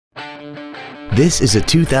This is a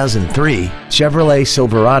 2003 Chevrolet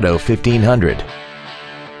Silverado 1500.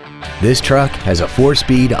 This truck has a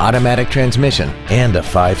 4-speed automatic transmission and a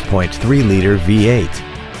 5.3-liter V8.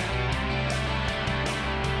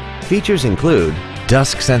 Features include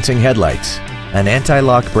dusk sensing headlights, an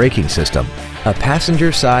anti-lock braking system, a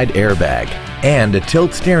passenger side airbag, and a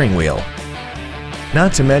tilt steering wheel.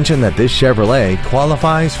 Not to mention that this Chevrolet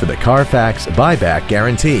qualifies for the Carfax buyback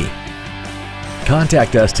guarantee.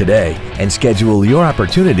 Contact us today and schedule your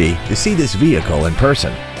opportunity to see this vehicle in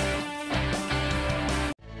person.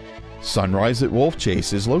 Sunrise at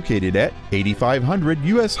Wolfchase is located at 8500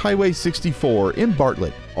 US Highway 64 in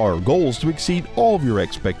Bartlett. Our goal is to exceed all of your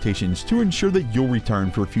expectations to ensure that you'll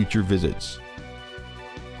return for future visits.